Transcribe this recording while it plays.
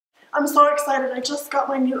I'm so excited. I just got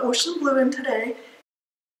my new Ocean Blue in today.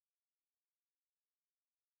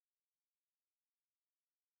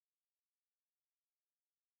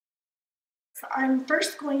 So I'm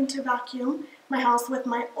first going to vacuum my house with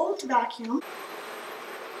my old vacuum.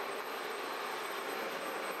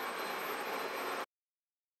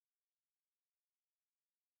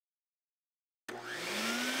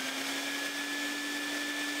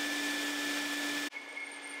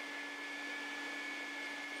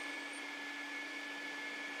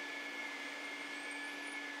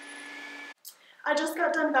 I just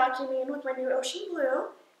got done vacuuming with my new Ocean Blue,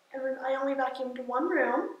 and I only vacuumed one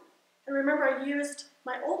room. And remember, I used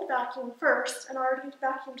my old vacuum first and already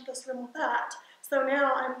vacuumed this room with that. So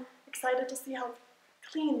now I'm excited to see how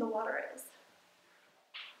clean the water is.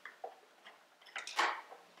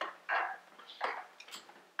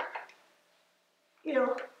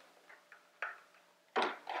 Ew.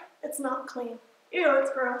 It's not clean. Ew,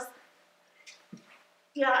 it's gross.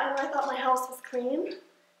 Yeah, and I thought my house was clean.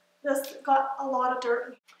 This got a lot of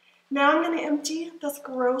dirt. Now I'm going to empty this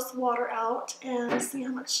gross water out and see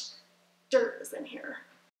how much dirt is in here.